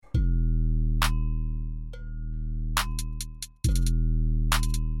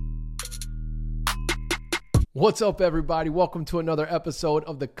What's up, everybody? Welcome to another episode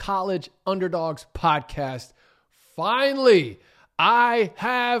of the College Underdogs Podcast. Finally, I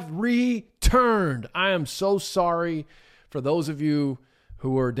have returned. I am so sorry for those of you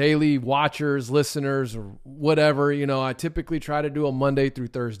who are daily watchers, listeners, or whatever. You know, I typically try to do a Monday through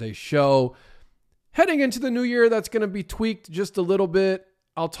Thursday show. Heading into the new year, that's going to be tweaked just a little bit.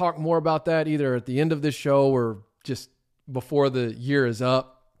 I'll talk more about that either at the end of this show or just before the year is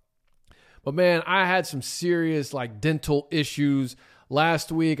up. But man, I had some serious dental issues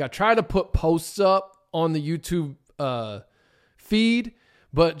last week. I tried to put posts up on the YouTube feed,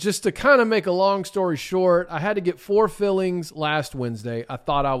 but just to kind of make a long story short, I had to get 4 fillings last Wednesday. I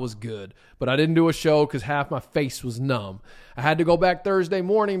thought I was good, but I didn't do a show because half my face was numb. I had to go back Thursday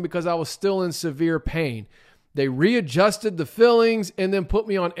morning because I was still in severe pain. They readjusted the fillings and then put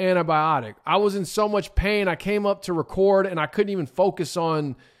me on antibiotic. I was in so much pain, I came up to record and I couldn't even focus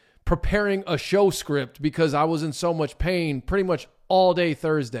on preparing a show script because I was in so much pain pretty much all day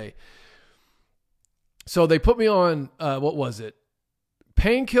Thursday. So they put me on,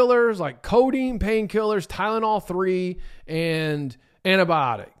 painkillers, like codeine painkillers, Tylenol 3, and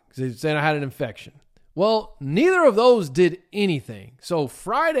antibiotics. They said I had an infection. Well, neither of those did anything. So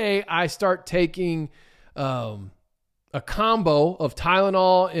Friday, I start taking a combo of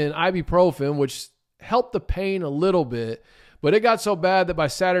Tylenol and ibuprofen, which helped the pain a little bit. But it got so bad that by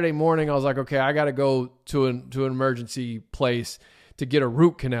Saturday morning, I was like, okay, I got to go to an emergency place to get a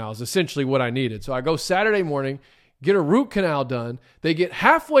root canal is essentially what I needed. So I go Saturday morning, get a root canal done. They get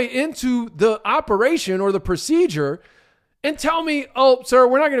halfway into the operation or the procedure and tell me, oh, sir,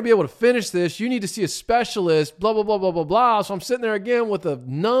 we're not going to be able to finish this. You need to see a specialist, blah, blah, blah, blah, blah, blah. So I'm sitting there again with a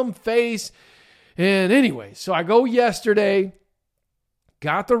numb face. And anyway, so I go yesterday,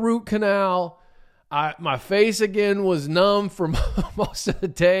 got the root canal. My face again was numb for most of the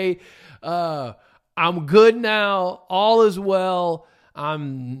day. I'm good now. All is well.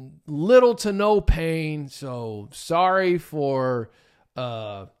 I'm little to no pain. So sorry for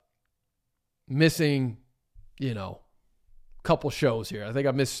missing, a couple shows here. I think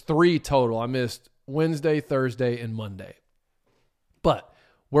I missed 3 total. I missed Wednesday, Thursday, and Monday. But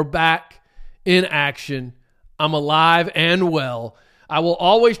we're back in action. I'm alive and well. I will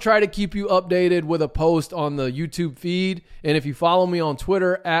always try to keep you updated with a post on the YouTube feed. And if you follow me on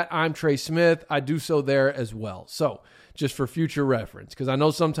Twitter at I'm Trey Smith, I do so there as well. So just for future reference, because I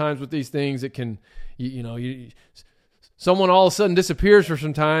know sometimes with these things, it can, someone all of a sudden disappears for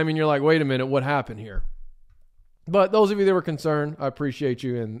some time and you're like, wait a minute, what happened here? But those of you that were concerned, I appreciate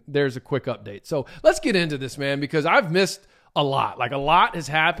you. And there's a quick update. So let's get into this, man, because I've missed a lot. A lot has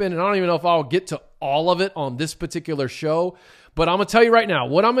happened. And I don't even know if I'll get to all of it on this particular show. But I'm going to tell you right now,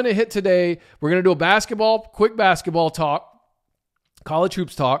 what I'm going to hit today, we're going to do a quick basketball talk, college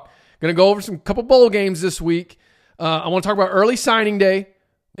hoops talk. Going to go over some couple bowl games this week. I want to talk about early signing day,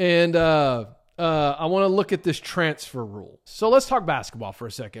 and I want to look at this transfer rule. So let's talk basketball for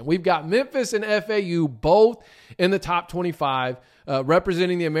a second. We've got Memphis and FAU both in the top 25,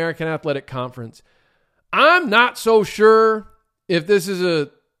 representing the American Athletic Conference. I'm not so sure if this is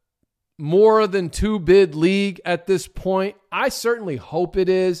a more than 2 bid league at this point. I certainly hope it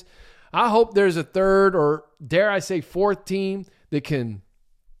is. I hope there's a third or dare I say 4th team that can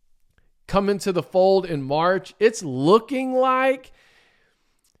come into the fold in March. It's looking like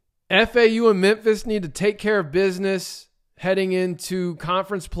FAU and Memphis need to take care of business heading into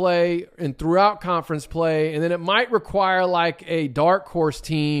conference play and throughout conference play. And then it might require like a dark horse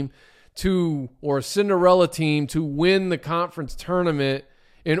team or a Cinderella team to win the conference tournament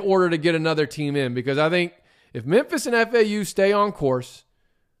in order to get another team in. Because I think if Memphis and FAU stay on course,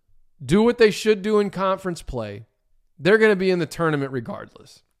 do what they should do in conference play, they're going to be in the tournament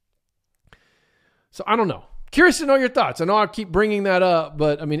regardless. So I don't know. Curious to know your thoughts. I know I keep bringing that up,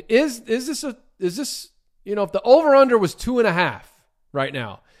 but I mean, is this, if the over-under was 2.5 right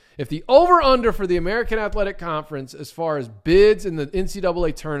now, if the over-under for the American Athletic Conference as far as bids in the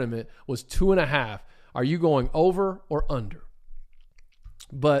NCAA tournament was 2.5, are you going over or under?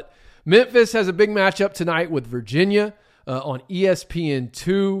 But Memphis has a big matchup tonight with Virginia on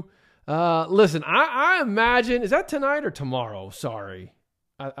ESPN2. Listen, I imagine, is that tonight or tomorrow? Sorry.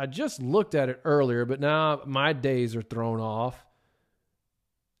 I just looked at it earlier, but now my days are thrown off.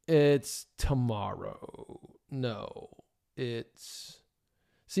 It's tomorrow. No,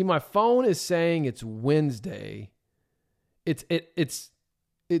 see, my phone is saying it's Wednesday. It's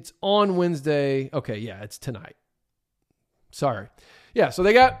on Wednesday. Okay, yeah, it's tonight. Sorry. Yeah, so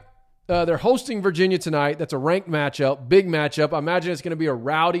they're hosting Virginia tonight. That's a ranked matchup, big matchup. I imagine it's going to be a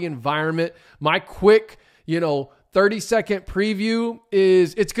rowdy environment. My quick, 30-second preview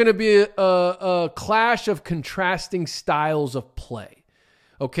is it's going to be a clash of contrasting styles of play.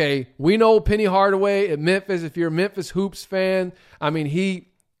 Okay, we know Penny Hardaway at Memphis. If you're a Memphis Hoops fan, I mean, he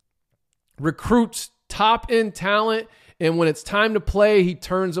recruits top-end talent, and when it's time to play, he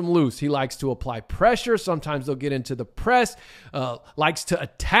turns them loose. He likes to apply pressure. Sometimes they'll get into the press, likes to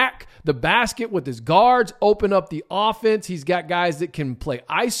attack the basket with his guards, open up the offense. He's got guys that can play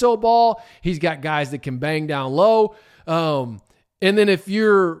iso ball. He's got guys that can bang down low. And then if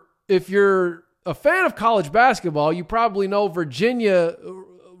you're a fan of college basketball, you probably know Virginia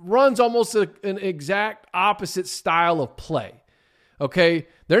runs almost an exact opposite style of play. Okay,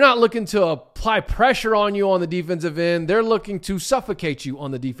 they're not looking to apply pressure on you on the defensive end. They're looking to suffocate you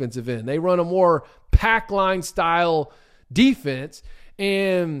on the defensive end. They run a more pack line style defense,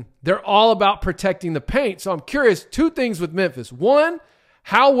 and they're all about protecting the paint. So I'm curious, two things with Memphis. One,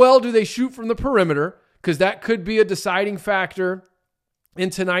 how well do they shoot from the perimeter? Because that could be a deciding factor in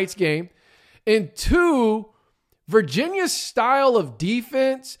tonight's game. And two, Virginia's style of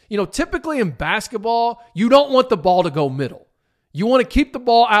defense, typically in basketball, you don't want the ball to go middle. You want to keep the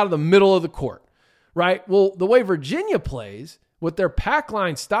ball out of the middle of the court, right? Well, the way Virginia plays with their pack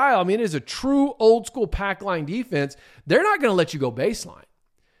line style, it is a true old school pack line defense. They're not going to let you go baseline.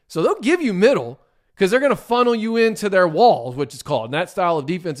 So they'll give you middle because they're going to funnel you into their walls, which is called, and that style of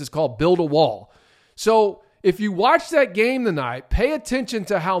defense is called build a wall. So if you watch that game tonight, pay attention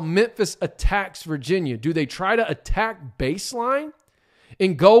to how Memphis attacks Virginia. Do they try to attack baseline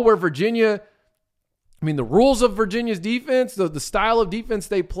and go where Virginia... the rules of Virginia's defense, the style of defense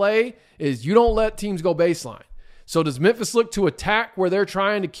they play is you don't let teams go baseline. So does Memphis look to attack where they're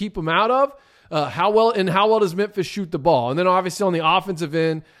trying to keep them out of? How well does Memphis shoot the ball? And then obviously on the offensive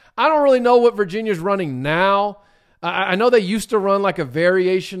end, I don't really know what Virginia's running now. I know they used to run like a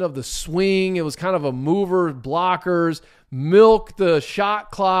variation of the swing. It was kind of a mover, blockers, milk the shot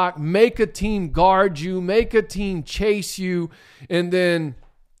clock, make a team guard you, make a team chase you, and then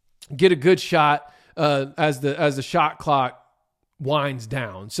get a good shot as the shot clock winds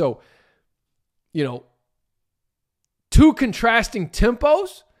down. So, two contrasting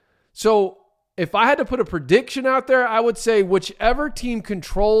tempos. So if I had to put a prediction out there, I would say whichever team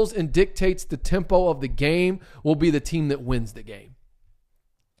controls and dictates the tempo of the game will be the team that wins the game.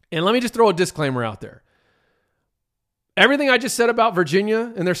 And let me just throw a disclaimer out there. Everything I just said about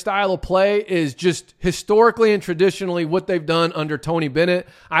Virginia and their style of play is just historically and traditionally what they've done under Tony Bennett.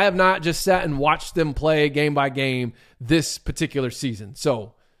 I have not just sat and watched them play game by game this particular season.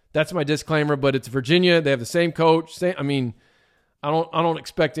 So that's my disclaimer, but it's Virginia. They have the same coach. I don't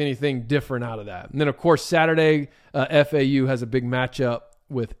expect anything different out of that. And then, of course, Saturday, FAU has a big matchup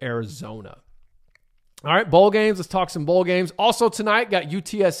with Arizona. All right, bowl games. Let's talk some bowl games. Also tonight, got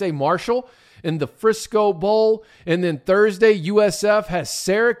UTSA Marshall in the Frisco Bowl. And then Thursday, USF has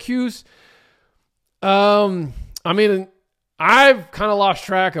Syracuse. I've kind of lost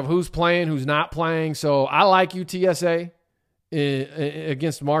track of who's playing, who's not playing. So I like UTSA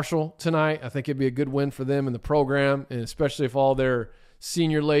against Marshall tonight. I think it'd be a good win for them in the program, and especially if all their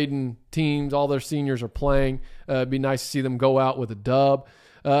senior-laden teams, all their seniors are playing. It'd be nice to see them go out with a dub.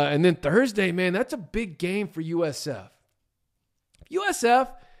 And then Thursday, man, that's a big game for USF. USF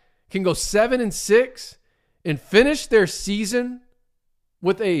can go 7-6 and finish their season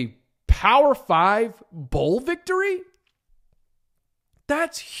with a Power 5 bowl victory.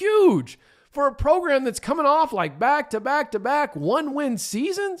 That's huge for a program that's coming off like back-to-back-to-back one-win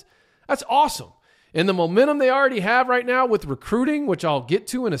seasons. That's awesome. And the momentum they already have right now with recruiting, which I'll get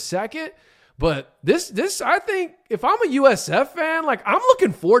to in a second. But this I think, if I'm a USF fan, I'm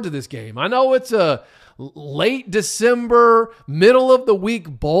looking forward to this game. I know it's a late December, middle of the week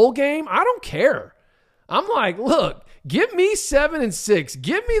bowl game. I don't care. I'm like, look, give me 7-6.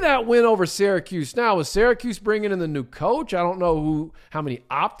 Give me that win over Syracuse. Now, with Syracuse bringing in the new coach, I don't know how many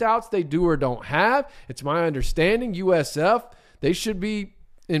opt-outs they do or don't have. It's my understanding USF, they should be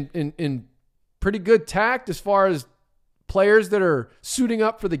in pretty good tact as far as players that are suiting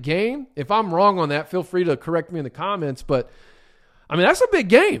up for the game. If I'm wrong on that, feel free to correct me in the comments. But, that's a big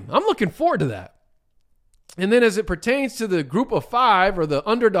game. I'm looking forward to that. And then as it pertains to the group of five, or the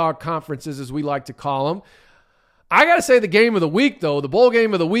underdog conferences as we like to call them, I got to say the game of the week, though, the bowl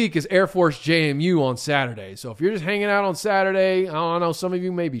game of the week is Air Force JMU on Saturday. So if you're just hanging out on Saturday, I don't know, some of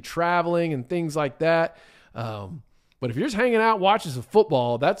you may be traveling and things like that. But if you're just hanging out watching some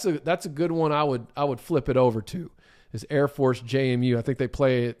football, that's a good one I would flip it over to, is Air Force JMU. I think they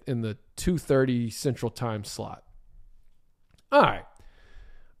play it in the 2:30 Central Time slot. All right.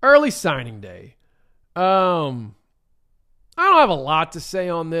 Early signing day. I don't have a lot to say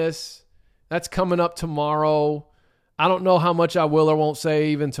on this. That's coming up tomorrow. I don't know how much I will or won't say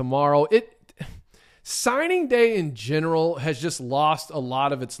even tomorrow. Signing day in general has just lost a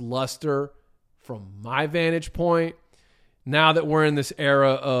lot of its luster from my vantage point now that we're in this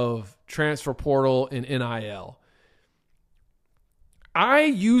era of transfer portal and NIL. I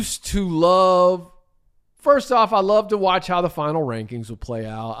used to love, first off, I love to watch how the final rankings would play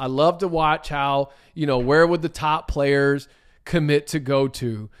out. I love to watch how, where would the top players commit to go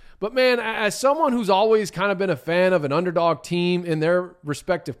to. But man, as someone who's always kind of been a fan of an underdog team in their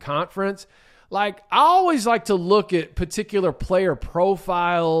respective conference, I always like to look at particular player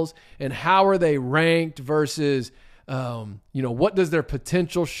profiles and how are they ranked versus, what does their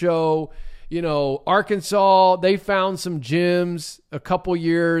potential show? Arkansas, they found some gems a couple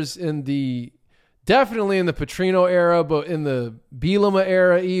years definitely in the Petrino era, but in the Bielema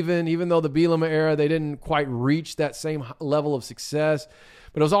era even though the Bielema era, they didn't quite reach that same level of success.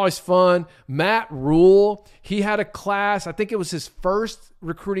 But it was always fun. Matt Rule, he had a class. I think it was his first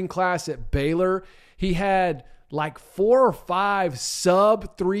recruiting class at Baylor. He had 4 or 5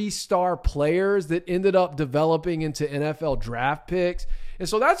 sub 3-star players that ended up developing into NFL draft picks. And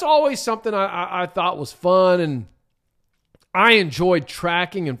so that's always something I thought was fun and I enjoyed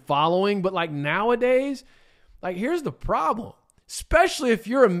tracking and following. But nowadays, here's the problem, especially if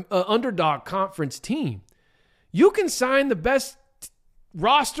you're an underdog conference team. You can sign the best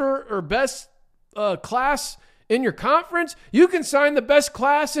roster or best class in your conference. You can sign the best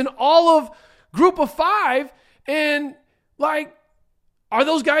class in all of Group of 5. And are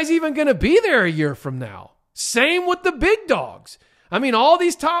those guys even going to be there a year from now? Same with the big dogs. I mean, all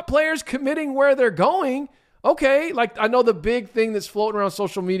these top players committing where they're going. Okay, I know the big thing that's floating around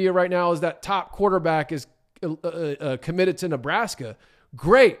social media right now is that top quarterback is committed to Nebraska.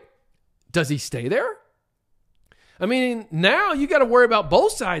 Great. Does he stay there? I mean, now you got to worry about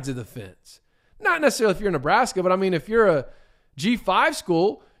both sides of the fence. Not necessarily if you're Nebraska, but I mean, if you're a G5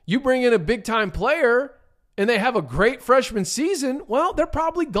 school, you bring in a big-time player and they have a great freshman season, well, they're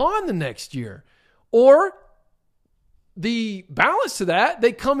probably gone the next year. Or the balance to that,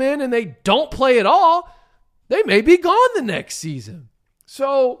 they come in and they don't play at all, they may be gone the next season.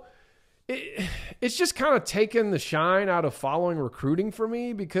 So it's just kind of taken the shine out of following recruiting for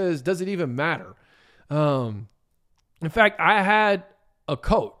me because does it even matter? In fact, I had a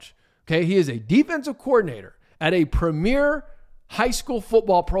coach, okay? He is a defensive coordinator at a premier high school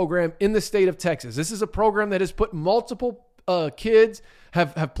football program in the state of Texas. This is a program that has put multiple kids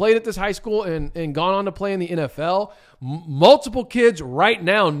have played at this high school and gone on to play in the NFL. Multiple kids right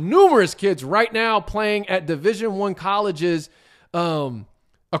now, numerous kids right now playing at Division I colleges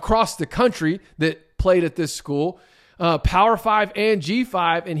across the country that played at this school, Power 5 and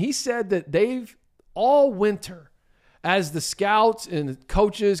G5. And he said that they've all winter, as the scouts and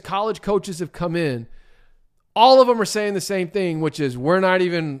coaches, college coaches have come in, all of them are saying the same thing, which is we're not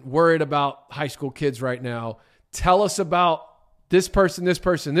even worried about high school kids right now. Tell us about this person, this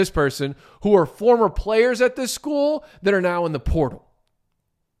person, this person, who are former players at this school that are now in the portal.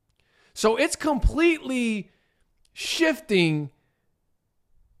 So it's completely shifting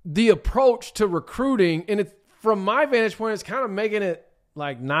the approach to recruiting. And it's, from my vantage point, it's kind of making it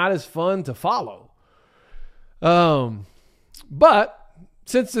not as fun to follow. But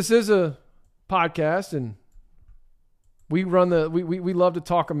since this is a podcast and we run we love to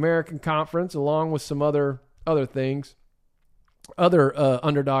talk American Conference along with some other things, other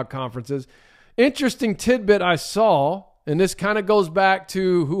underdog conferences. Interesting tidbit I saw, and this kind of goes back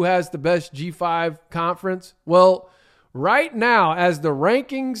to who has the best G5 conference. Well, right now, as the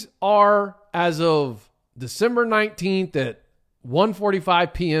rankings are as of December 19th at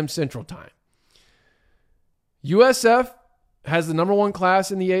 1:45 p.m. Central Time, USF has the number 1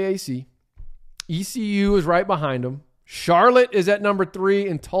 class in the AAC. ECU is right behind them. Charlotte is at number 3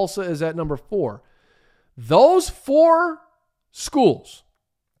 and Tulsa is at number 4. Those 4 schools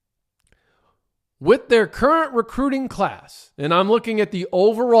with their current recruiting class, and I'm looking at the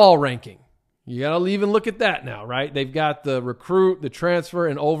overall ranking. You got to even look at that now, right? They've got the recruit, the transfer,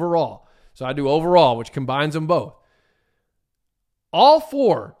 and overall. So I do overall, which combines them both. All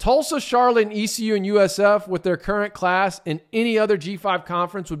 4, Tulsa, Charlotte, and ECU and USF with their current class in any other G5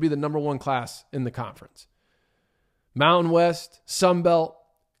 conference would be the number 1 class in the conference. Mountain West, Sun Belt,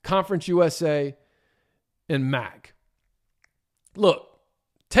 Conference USA, and MAC. Look,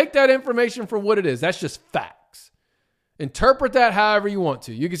 take that information for what it is. That's just facts. Interpret that however you want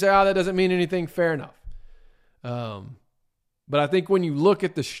to. You can say, that doesn't mean anything. Fair enough. But I think when you look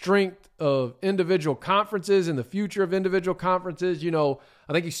at the strength of individual conferences and the future of individual conferences,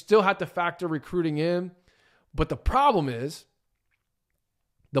 I think you still have to factor recruiting in. But the problem is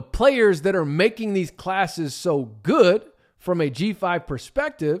the players that are making these classes so good from a G5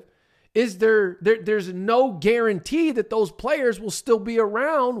 perspective is there's no guarantee that those players will still be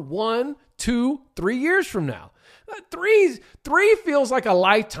around 1, 2, 3 years from now. Three feels like a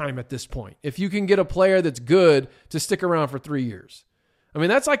lifetime at this point. If you can get a player that's good to stick around for 3 years. I mean,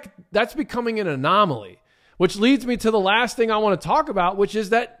 that's becoming an anomaly, which leads me to the last thing I want to talk about, which is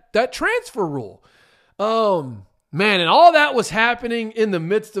that transfer rule. Man, and all that was happening in the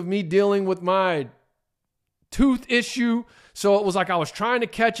midst of me dealing with my tooth issue. So it was like I was trying to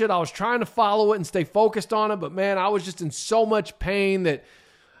catch it. I was trying to follow it and stay focused on it. But man, I was just in so much pain that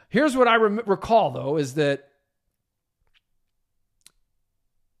here's what I recall, though, is that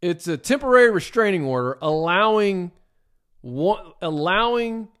it's a temporary restraining order allowing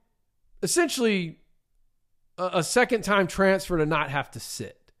essentially a second-time transfer to not have to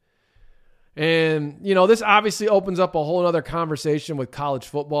sit. And, you know, this obviously opens up a whole other conversation with college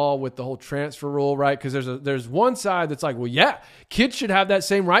football with the whole transfer rule, right? Because there's one side that's like, well, yeah, kids should have that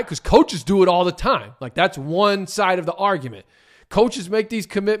same right because coaches do it all the time. Like, that's one side of the argument. Coaches make these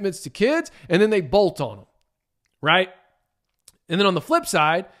commitments to kids, and then they bolt on them, right? And then on the flip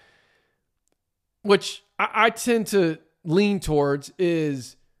side, which I tend to lean towards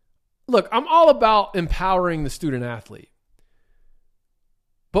is, look, I'm all about empowering the student athlete.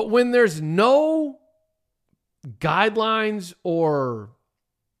 But when there's no guidelines or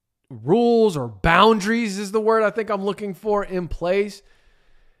rules or boundaries is the word I think I'm looking for in place,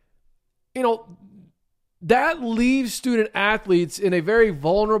 you know, that leaves student athletes in a very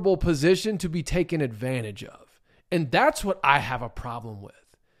vulnerable position to be taken advantage of. And that's what I have a problem with.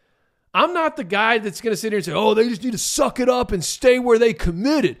 I'm not the guy that's going to sit here and say, oh, they just need to suck it up and stay where they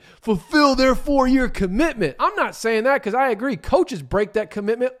committed, fulfill their 4-year commitment. I'm not saying that because I agree. Coaches break that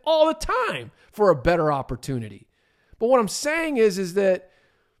commitment all the time for a better opportunity. But what I'm saying is that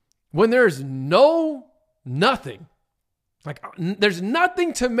when there's nothing, like there's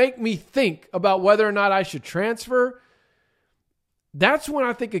nothing to make me think about whether or not I should transfer, that's when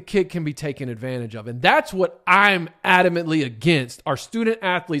I think a kid can be taken advantage of. And that's what I'm adamantly against, our student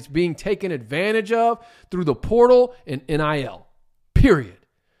athletes being taken advantage of through the portal and NIL, period.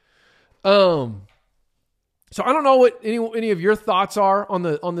 So I don't know what any of your thoughts are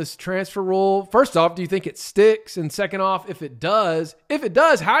on this transfer rule. First off, do you think it sticks? And second off, if it does,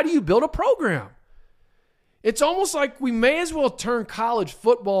 how do you build a program? It's almost like we may as well turn college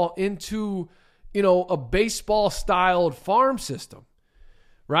football into, you know, a baseball-styled farm system,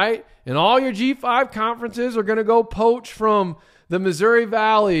 right? And all your G5 conferences are going to go poach from the Missouri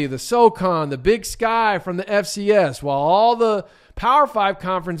Valley, the SoCon, the Big Sky from the FCS, while all the Power 5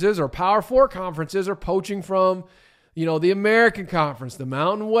 conferences or Power 4 conferences are poaching from, you know, the American Conference, the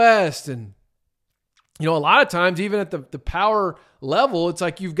Mountain West. And, you know, a lot of times, even at the power level, it's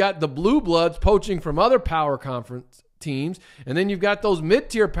like you've got the Blue Bloods poaching from other power conference teams, and then you've got those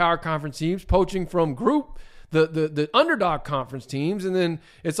mid-tier power conference teams poaching from the underdog conference teams. And then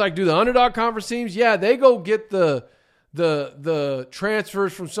it's like, do the underdog conference teams, yeah, they go get the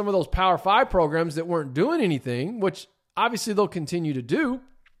transfers from some of those Power 5 programs that weren't doing anything, which obviously they'll continue to do.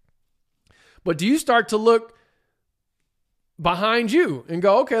 But do you start to look behind you and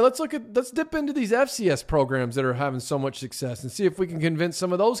go, okay, let's dip into these FCS programs that are having so much success and see if we can convince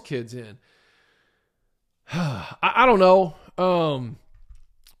some of those kids in. I don't know.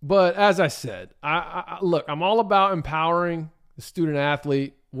 But as I said, look, I'm all about empowering the student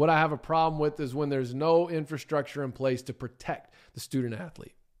athlete. What I have a problem with is when there's no infrastructure in place to protect the student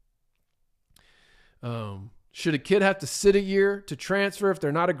athlete. Should a kid have to sit a year to transfer if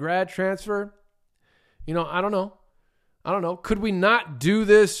they're not a grad transfer? You know, I don't know. Could we not do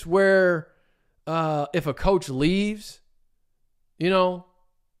this where if a coach leaves, you know,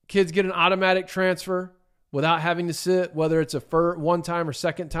 kids get an automatic transfer without having to sit, whether it's a one time or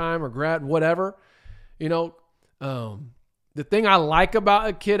second time or grad, whatever? You know, the thing I like about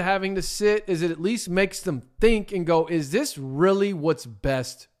a kid having to sit is it at least makes them think and go, is this really what's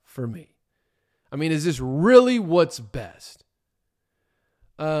best for me? I mean, is this really what's best?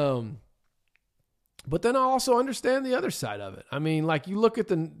 But then I also understand the other side of it. I mean, like you look at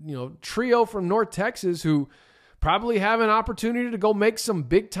the, you know, trio from North Texas who probably have an opportunity to go make some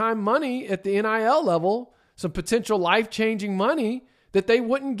big time money at the NIL level, some potential life-changing money that they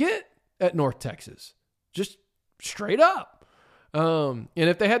wouldn't get at North Texas. Just straight up. And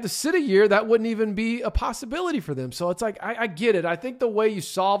if they had to sit a year, that wouldn't even be a possibility for them. So it's like, I get it. I think the way you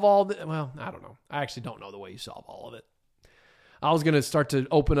solve all the, well, I don't know. I actually don't know the way you solve all of it. I was going to start to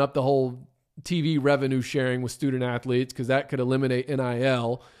open up the whole TV revenue sharing with student athletes because that could eliminate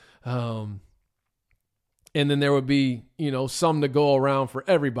NIL. And then there would be, some to go around for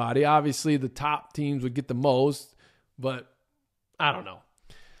everybody. Obviously, the top teams would get the most, but I don't know.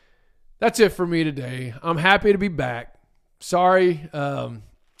 That's it for me today. I'm happy to be back. Sorry, I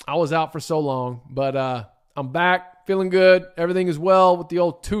was out for so long, but I'm back, feeling good. Everything is well with the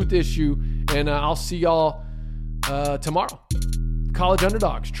old tooth issue, and I'll see y'all tomorrow. College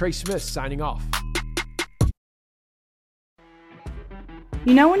Underdogs, Trey Smith signing off.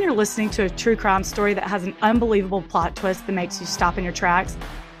 You know when you're listening to a true crime story that has an unbelievable plot twist that makes you stop in your tracks?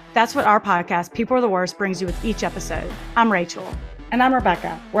 That's what our podcast, People Are the Worst, brings you with each episode. I'm Rachel. And I'm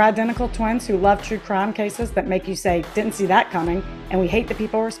Rebecca. We're identical twins who love true crime cases that make you say, didn't see that coming, and we hate the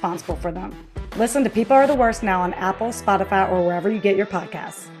people responsible for them. Listen to People Are the Worst now on Apple, Spotify, or wherever you get your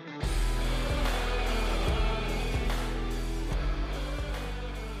podcasts.